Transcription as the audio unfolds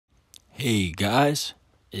Hey guys,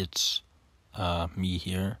 it's me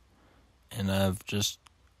here, and I've just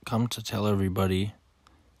come to tell everybody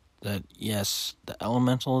that yes, the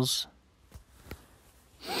elementals.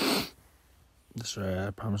 Sorry,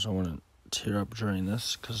 I promise I wouldn't tear up during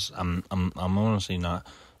this because I'm honestly not.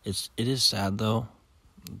 It is sad though.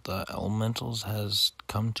 The elementals has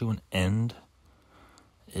come to an end.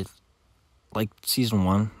 It's like season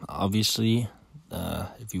 1, obviously.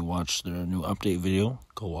 If you watch their new update video,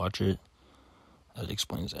 go watch it. It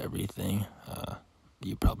explains everything.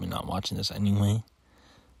 You're probably not watching this anyway,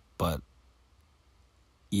 but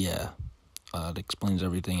yeah, it explains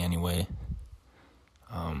everything anyway.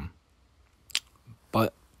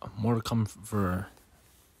 But more to come for,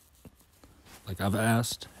 like I've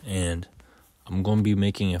asked, and I'm going to be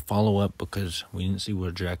making a follow-up because we didn't see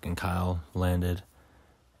where Jack and Kyle landed.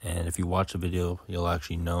 And if you watch the video, you'll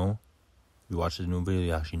actually know. If you watch the new video,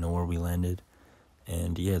 you actually know where we landed.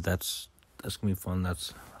 And yeah, that's going to be fun.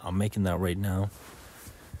 I'm making that right now.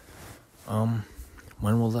 When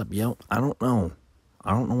will that be out? I don't know.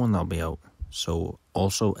 I don't know when that'll be out. So,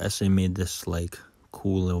 also, SA made this,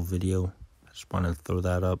 cool little video. I just wanted to throw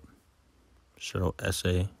that up. Shout out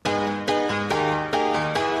SA.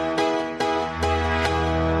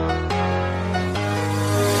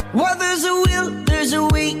 Well, there's a will, there's a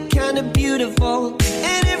way, kinda beautiful.